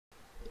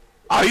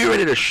Are you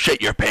ready to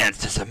shit your pants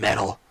to some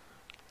metal?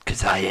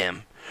 'Cause I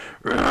am.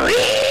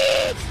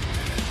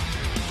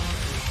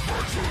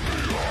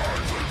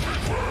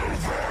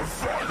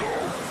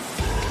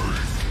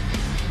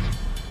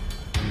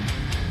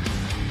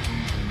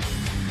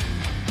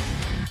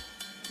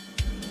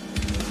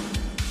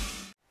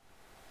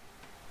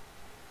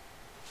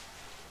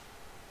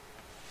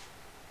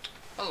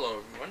 Hello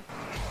everyone.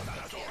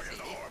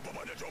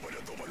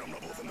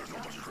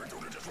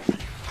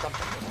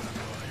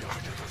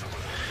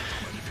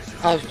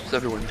 How's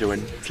everyone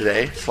doing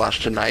today,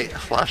 slash tonight,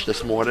 slash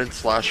this morning,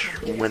 slash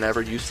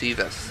whenever you see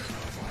this?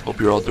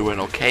 Hope you're all doing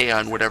okay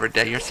on whatever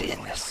day you're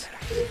seeing this.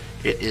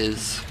 It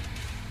is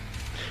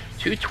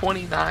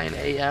 2:29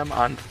 a.m.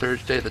 on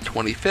Thursday, the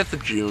 25th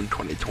of June,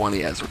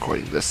 2020, as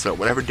recording this. So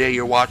whatever day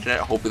you're watching it,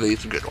 hopefully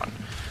it's a good one.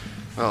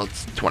 Well,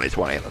 it's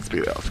 2020, let's be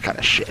real, it's kind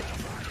of shit.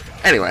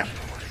 Anyway,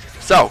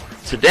 so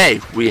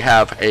today we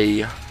have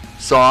a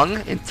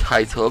song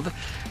entitled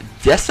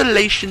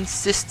Desolation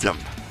System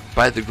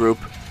by the group.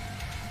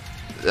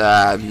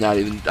 I'm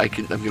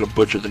gonna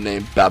butcher the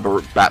name.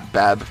 BABIRUSA.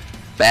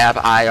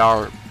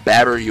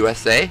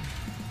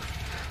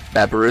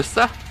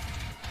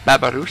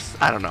 BABIRUSA.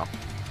 I don't know.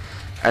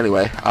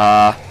 Anyway,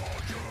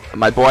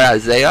 my boy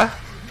Isaiah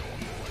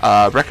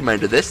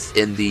recommended this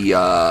in the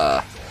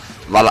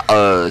lot of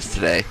uhs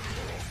today.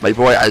 My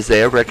boy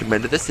Isaiah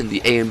recommended this in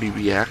the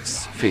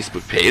AMBReacts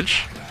Facebook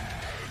page.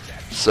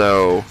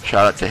 So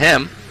shout out to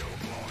him.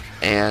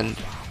 And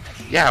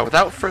yeah,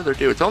 without further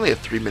ado, it's only a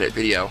 3-minute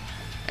video.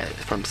 And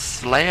it's from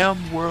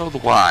Slam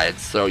Worldwide,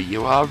 so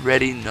you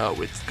already know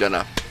it's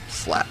gonna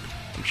slap,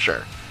 I'm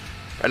sure.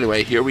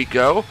 Anyway, here we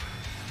go.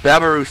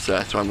 BABIRUSA,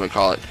 that's what I'm gonna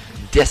call it.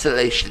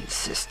 Desolation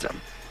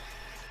System.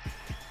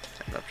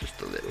 Turn up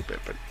just a little bit,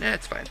 but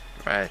it's fine.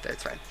 Alright,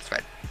 that's fine. It's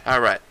fine.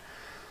 Alright.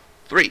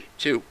 3,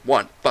 2,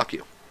 1, fuck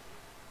you.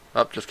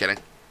 Oh, just kidding.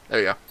 There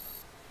we go.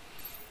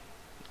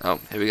 Oh,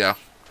 here we go.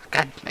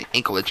 God, my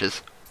ankle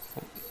itches.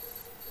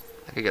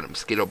 I could get a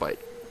mosquito bite.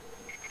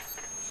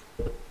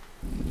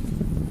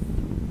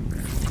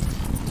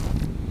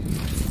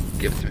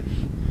 Give it to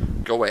me.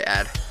 Go away,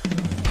 ad.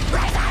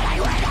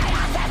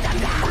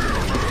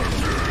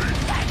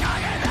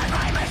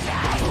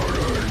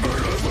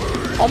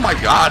 Oh my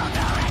god.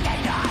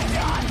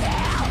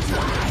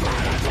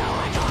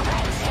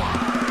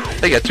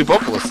 They got 2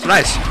 vocalists.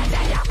 Nice.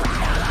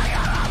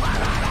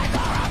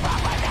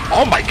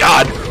 Oh my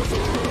god.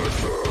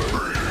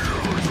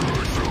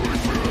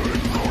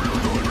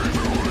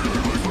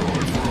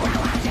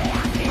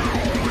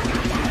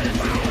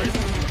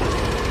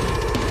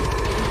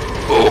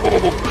 I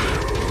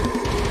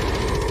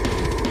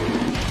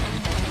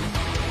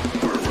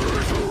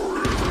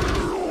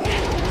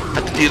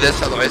have to do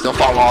this, otherwise they'll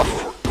fall off.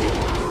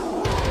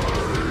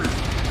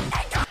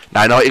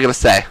 Now I know what you're gonna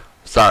say.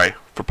 Sorry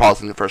for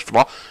pausing it first of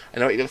all. I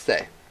know what you're gonna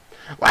say.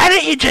 Why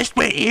don't you just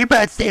wear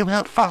earbuds? They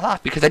won't fall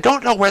off. Because I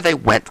don't know where they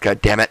went,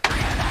 goddammit.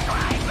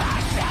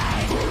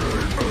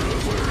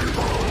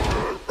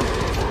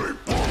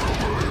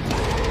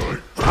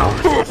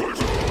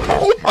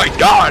 Oh my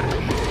god!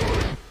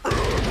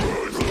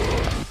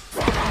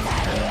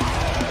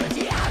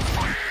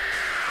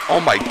 Oh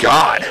my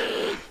god!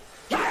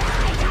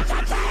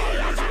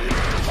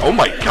 Oh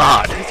my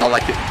god! That's all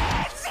I can.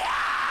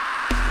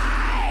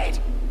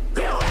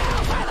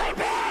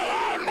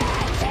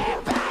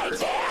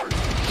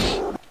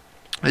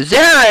 Is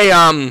there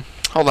a,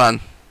 hold on.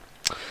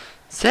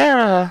 Is there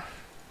a...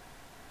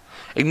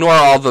 Ignore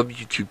all the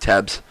YouTube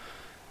tabs.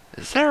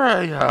 Is there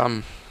a, I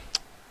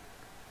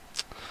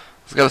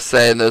was gonna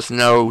say, there's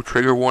no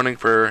trigger warning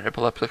for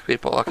epileptic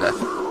people. Okay.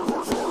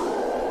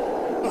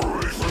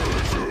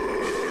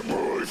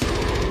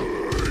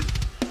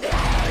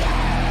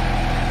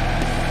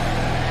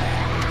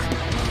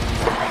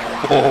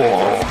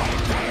 Oh,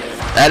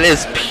 that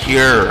is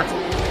pure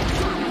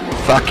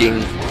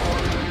fucking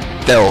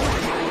filth.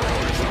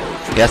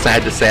 Yes, I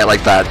had to say it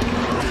like that.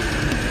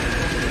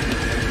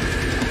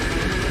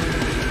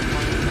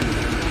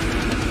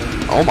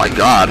 Oh my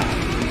god.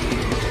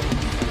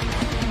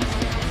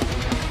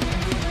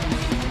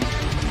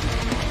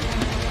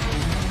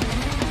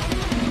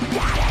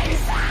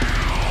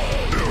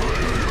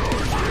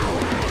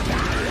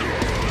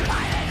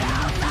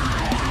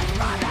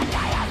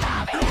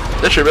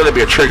 There should really be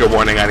a trigger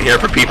warning on here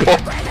for people.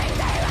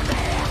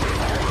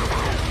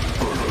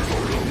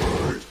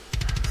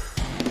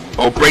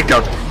 Oh,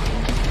 breakdown.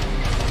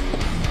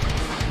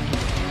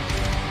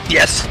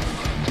 Yes.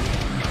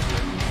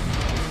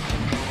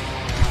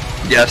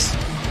 Yes.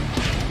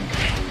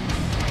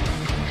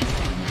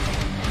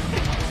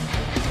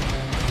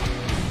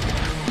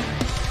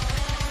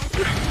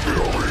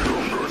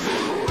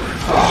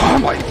 Oh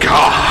my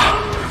god.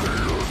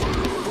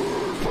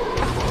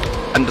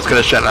 I'm just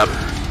gonna shut up.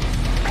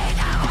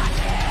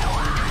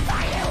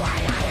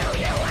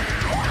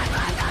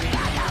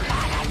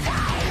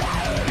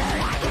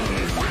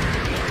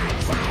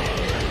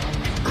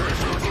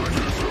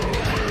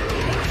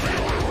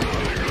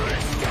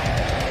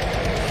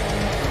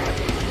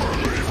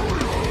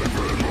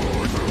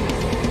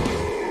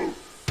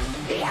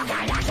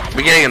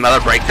 We getting another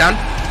breakdown?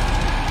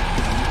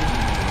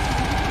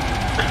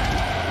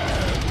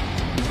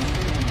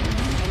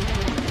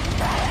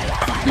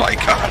 Oh my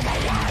god.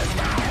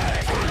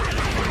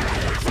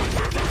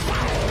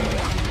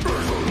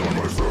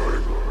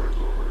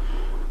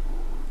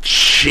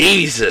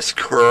 Jesus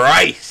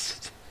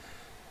Christ.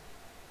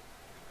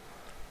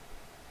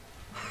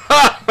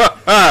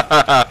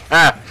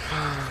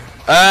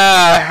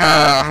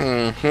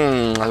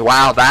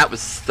 Wow, that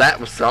was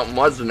something,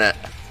 wasn't it?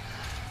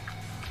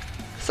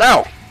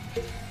 So,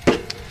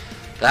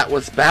 that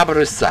was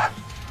BABIRUSA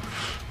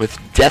with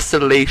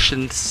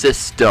Desolation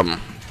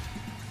System.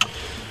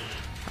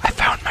 I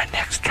found my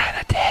next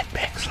China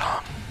Headbang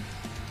song.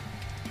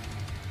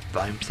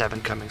 Volume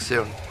 7 coming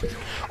soon.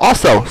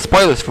 Also,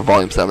 spoilers for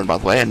Volume 7, by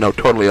the way, and no,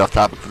 totally off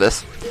topic for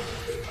this.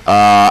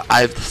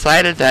 I've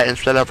decided that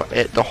instead of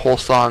the whole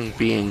song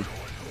being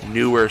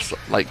newer,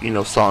 like, you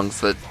know,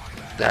 songs that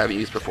I haven't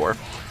used before,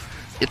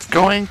 it's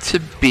going to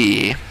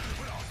be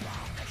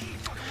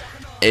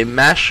a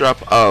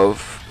mashup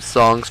of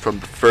songs from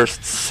the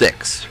first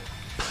 6,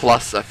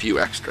 plus a few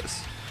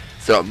extras.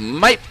 So it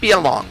might be a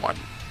long one.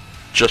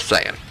 Just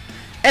saying.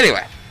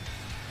 Anyway,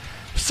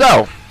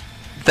 so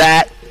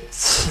that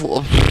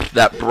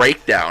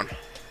breakdown.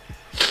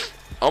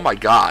 Oh my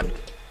god.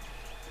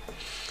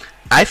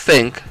 I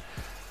think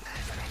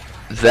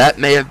that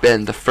may have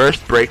been the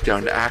first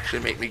breakdown to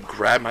actually make me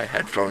grab my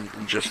headphones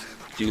and just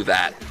do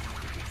that.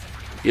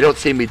 You don't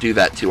see me do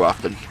that too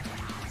often,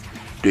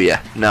 do ya?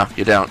 No,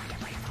 you don't.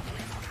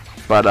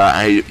 But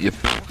I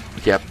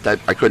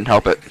couldn't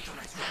help it.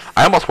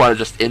 I almost want to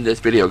just end this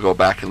video, go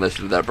back and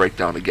listen to that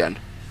breakdown again.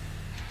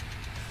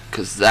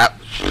 Cause that,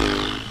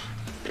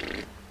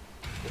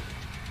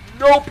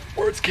 nope,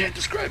 words can't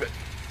describe it.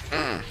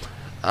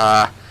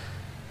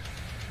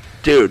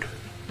 Dude,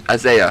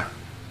 Isaiah,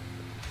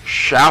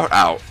 shout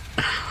out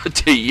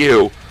to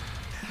you.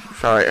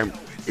 Sorry, I'm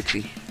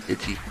itchy,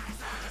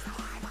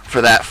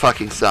 for that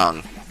fucking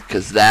song,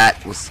 cause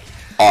that was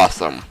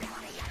awesome.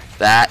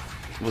 That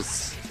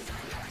was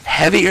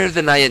heavier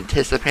than I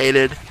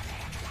anticipated,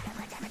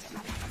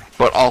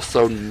 but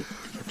also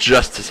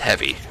just as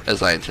heavy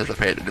as I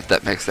anticipated, if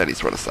that makes any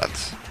sort of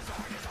sense.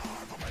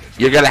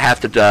 You're gonna have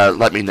to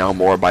let me know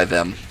more by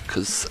them,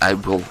 because I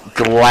will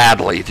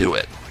gladly do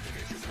it.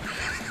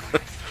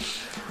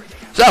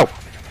 So,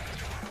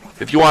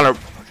 if you want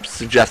to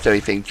suggest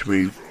anything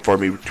for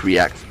me to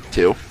react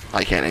to,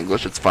 I can't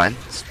English, it's fine,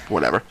 it's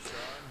whatever.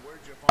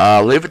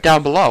 Leave it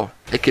down below.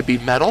 It could be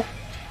metal,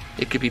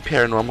 it could be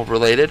paranormal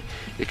related,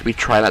 it could be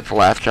try not to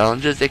laugh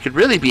challenges, it could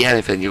really be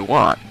anything you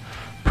want.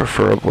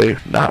 Preferably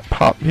not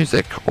pop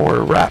music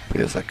or rap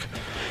music.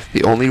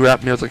 The only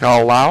rap music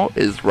I'll allow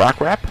is rock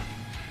rap,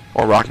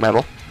 or rock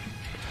metal,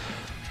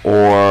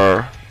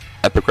 or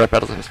epic rap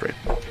battles of history.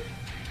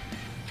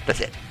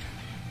 That's it.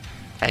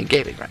 And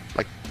gaming rap.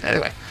 Like,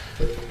 anyway.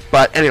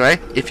 But anyway,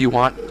 if you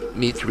want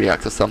me to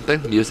react to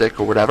something, music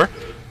or whatever,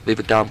 leave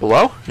it down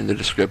below in the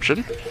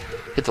description.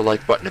 Hit the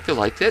like button if you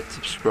liked it.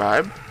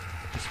 Subscribe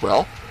as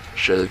well.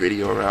 Share the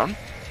video around.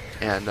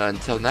 And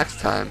until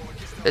next time,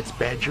 it's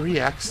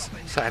AMBReacts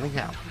signing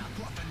out.